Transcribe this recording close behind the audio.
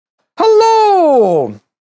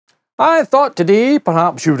I thought today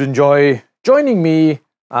perhaps you would enjoy joining me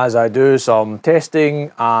as I do some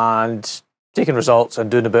testing and taking results and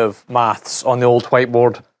doing a bit of maths on the old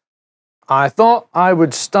whiteboard. I thought I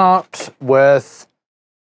would start with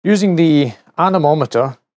using the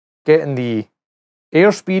anemometer, getting the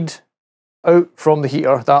airspeed out from the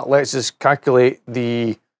heater. That lets us calculate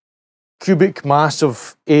the cubic mass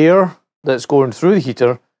of air that's going through the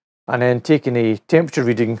heater, and then taking a temperature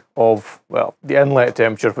reading of, well, the inlet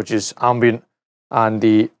temperature, which is ambient, and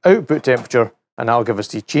the output temperature, and that'll give us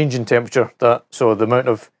the change in temperature. So the amount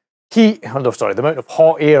of the amount of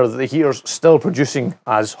hot air that the heater's still producing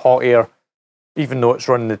as hot air, even though it's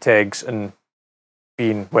running the TEGs and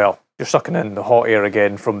being, well, you're sucking in the hot air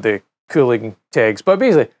again from the cooling TEGs. But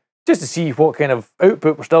basically, just to see what kind of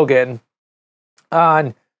output we're still getting,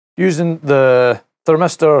 and using the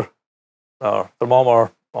thermistor, or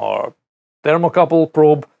thermometer, or thermocouple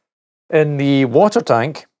probe in the water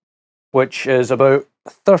tank, which is about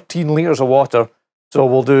 13 litres of water. So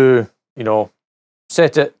we'll do,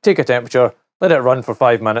 set it, take a temperature, let it run for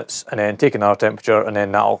 5 minutes, and then take another temperature, and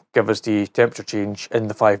then that'll give us the temperature change in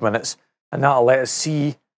the 5 minutes, and that'll let us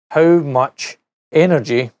see how much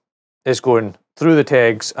energy is going through the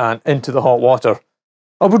TEGs and into the hot water.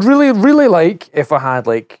 I would really like if I had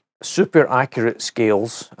like super accurate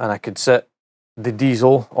scales and I could set the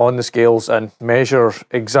diesel on the scales and measure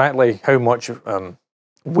exactly how much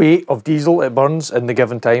weight of diesel it burns in the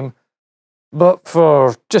given time. But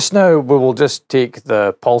for just now, we will just take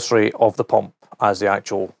the pulse rate of the pump as the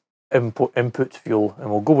actual input fuel, and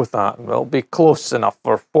we'll go with that. It'll be close enough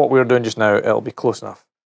for what we're doing just now. It'll be close enough.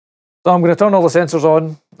 So I'm going to turn all the sensors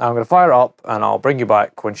on, I'm going to fire it up, and I'll bring you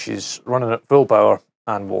back when she's running at full power,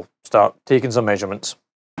 and we'll start taking some measurements.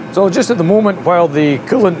 So just at the moment, while the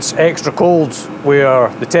coolant's extra cold, where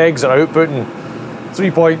the TEGs are outputting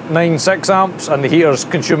 3.96 amps and the heater's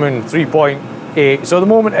consuming 3.8. So at the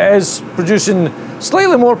moment it is producing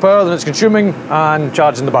slightly more power than it's consuming and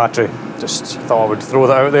charging the battery. Just thought I would throw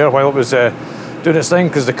that out there while it was doing its thing,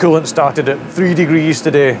 because the coolant started at 3 degrees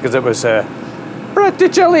today because it was pretty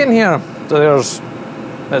chilly in here. So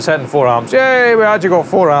it's hitting 4 amps. Yay, we actually got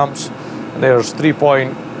 4 amps. And there's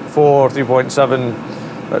 3.4, 3.7,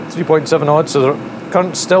 3.7 odd, so the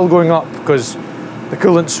current's still going up because the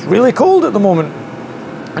coolant's really cold at the moment.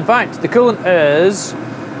 In fact, the coolant is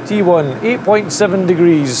T1 8.7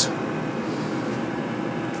 degrees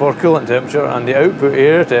for coolant temperature, and the output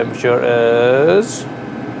air temperature is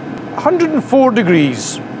 104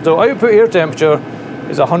 degrees. So output air temperature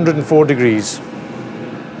is 104 degrees.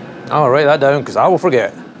 I'll write that down because I will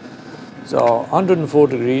forget. So 104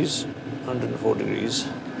 degrees, 104 degrees.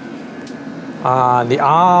 And the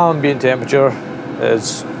ambient temperature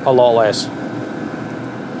is a lot less.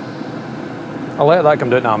 I'll let that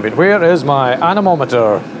come down to ambient. Where is my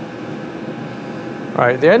anemometer?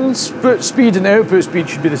 Right, the input speed and the output speed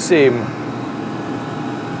should be the same.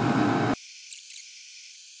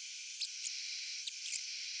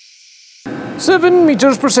 Seven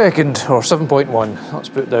meters per second, or 7.1. Let's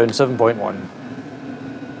put down 7.1.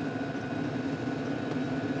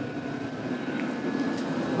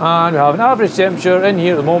 And we have an average temperature in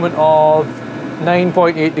here at the moment of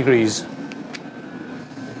 9.8 degrees.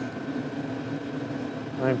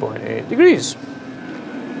 9.8 degrees.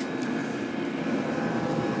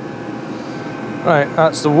 Right,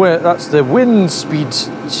 that's the wind speed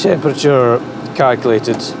temperature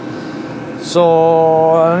calculated. So,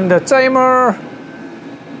 on the timer,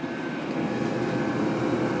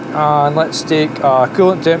 and let's take a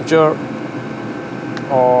coolant temperature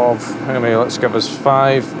of, anyway, let's give us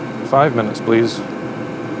 5 minutes, please.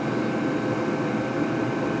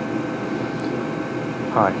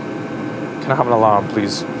 Hi, can I have an alarm,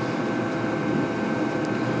 please?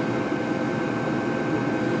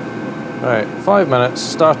 Right, 5 minutes,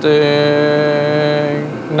 starting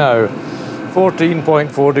now.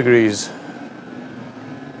 14.4 degrees.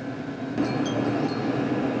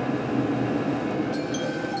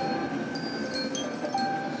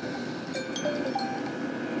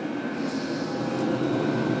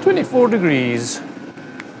 Degrees.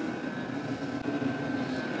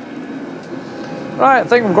 Right, I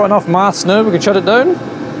think we've got enough maths now, we can shut it down.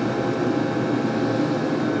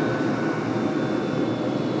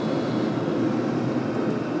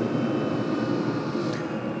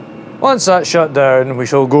 Once that's shut down, we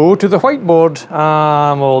shall go to the whiteboard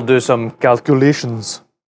and we'll do some calculations.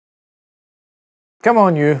 Come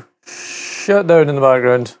on, you. Shut down in the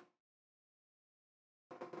background.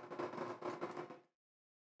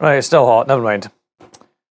 Right, it's still hot, never mind.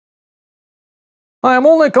 I am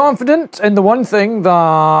only confident in the one thing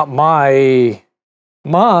that my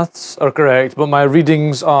maths are correct, but my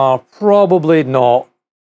readings are probably not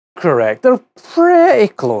correct. They're pretty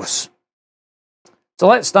close. So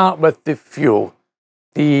let's start with the fuel.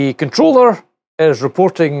 The controller is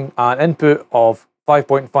reporting an input of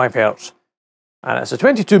 5.5 hertz, and it's a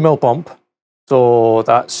 22 mil pump, so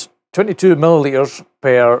that's 22 milliliters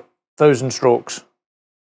per 1,000 strokes.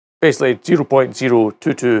 Basically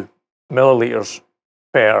 0.022 milliliters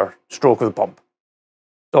per stroke of the pump.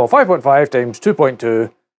 So 5.5 times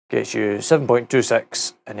 2.2 gets you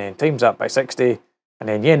 7.26, and then times that by 60, and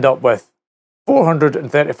then you end up with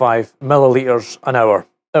 435 milliliters an hour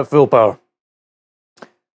at full power.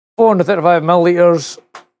 435 milliliters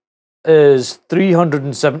is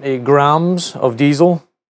 370 grams of diesel,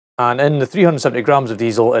 and in the 370 grams of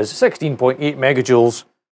diesel is 16.8 megajoules.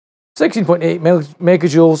 16.8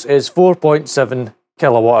 megajoules is 4.7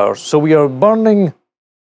 kilowatt hours. So we are burning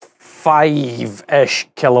 5-ish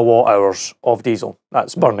kilowatt hours of diesel.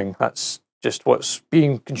 That's burning. That's just what's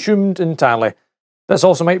being consumed entirely. This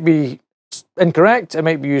also might be incorrect. It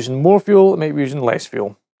might be using more fuel. It might be using less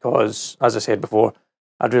fuel. Because, as I said before,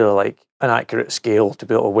 I'd really like an accurate scale to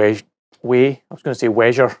be able to weigh. I was going to say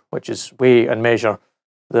measure, which is weigh and measure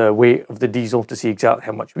the weight of the diesel to see exactly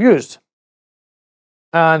how much we used.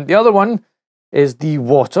 And the other one is the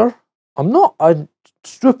water. I'm not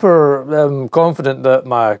super confident that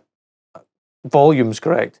my volume's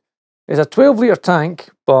correct. It's a 12-litre tank,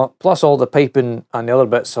 but plus all the piping and the other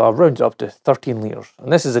bits, so I've rounded up to 13 litres.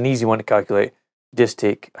 And this is an easy one to calculate. Just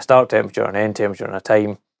take a start temperature, an end temperature, and a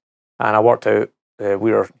time. And I worked out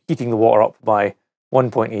we are heating the water up by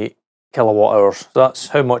 1.8 kilowatt hours. So that's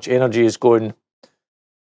how much energy is going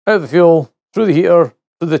out of the fuel, through the heater,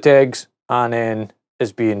 through the tags, and then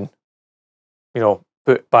is being,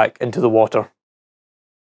 put back into the water.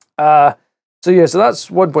 So that's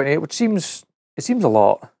 1.8, which seems a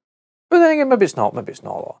lot. But then again, maybe it's not a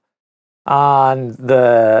lot. And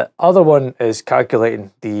the other one is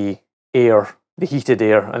calculating the air, the heated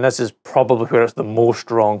air, and this is probably where it's the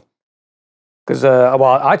most wrong. Because,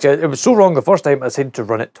 actually, it was so wrong the first time I decided to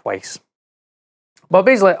run it twice. But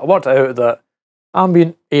basically, I worked out that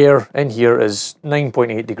ambient air in here is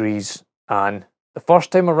 9.8 degrees, and the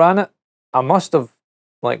first time I ran it, I must have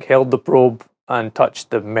held the probe and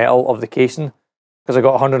touched the metal of the casing, because I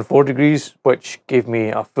got 104 degrees, which gave me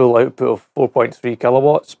a full output of 4.3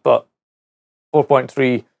 kilowatts, but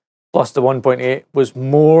 4.3 plus the 1.8 was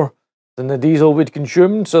more than the diesel we'd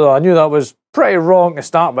consumed, so I knew that was pretty wrong to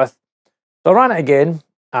start with. So I ran it again,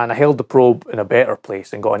 and I held the probe in a better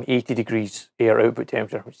place and got an 80 degrees air output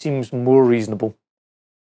temperature, which seems more reasonable.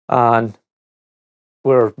 And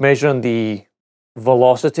we're measuring the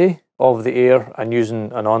velocity of the air and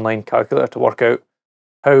using an online calculator to work out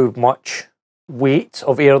how much weight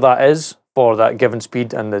of air that is for that given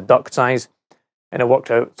speed and the duct size. And it worked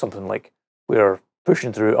out something like we're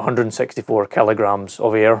pushing through 164 kilograms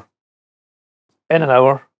of air in an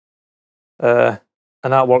hour. And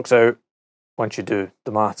that works out, once you do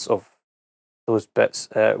the maths of those bits,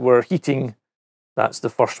 we're heating. That's the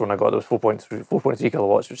first one I got. That was 4.3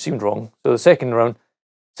 kilowatts, which seemed wrong. So the second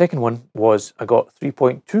one was I got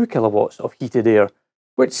 3.2 kilowatts of heated air,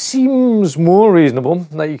 which seems more reasonable.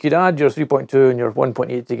 That you could add your 3.2 and your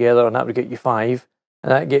 1.8 together, and that would get you 5,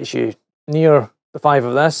 and that gets you near the 5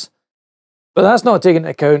 of this. But that's not taking into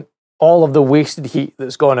account all of the wasted heat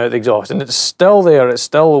that's gone out the exhaust, and it's still there. It's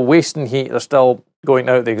still wasting heat. They're still going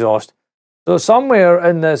out the exhaust. So somewhere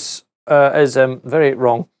in this is very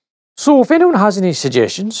wrong. So if anyone has any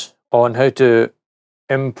suggestions on how to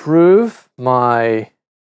improve my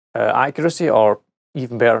accuracy, or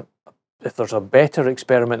even better, if there's a better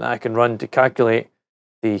experiment that I can run to calculate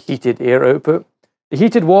the heated air output. The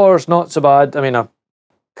heated water's not so bad. I mean, I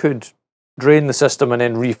could drain the system and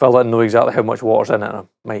then refill it and know exactly how much water's in it. I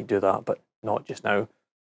might do that, but not just now.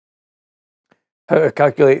 How to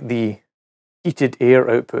calculate the heated air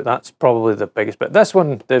output, that's probably the biggest bit. This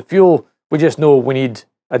one, the fuel, we just know we need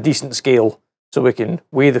a decent scale so we can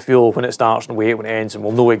weigh the fuel when it starts and weigh it when it ends, and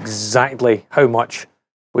we'll know exactly how much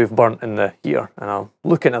we've burnt in the heater. And I'll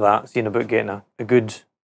look into that, seeing about getting a good,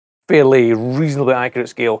 fairly reasonably accurate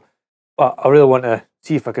scale. But I really want to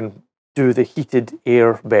see if I can do the heated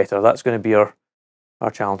air better. That's going to be our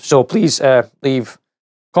challenge. So please leave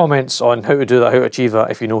comments on how to do that, how to achieve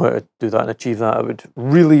that. If you know how to do that and achieve that, it would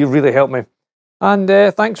really, really help me. And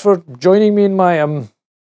thanks for joining me in my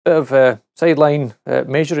bit of sideline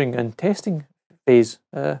measuring and testing phase.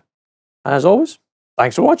 And as always,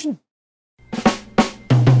 thanks for watching.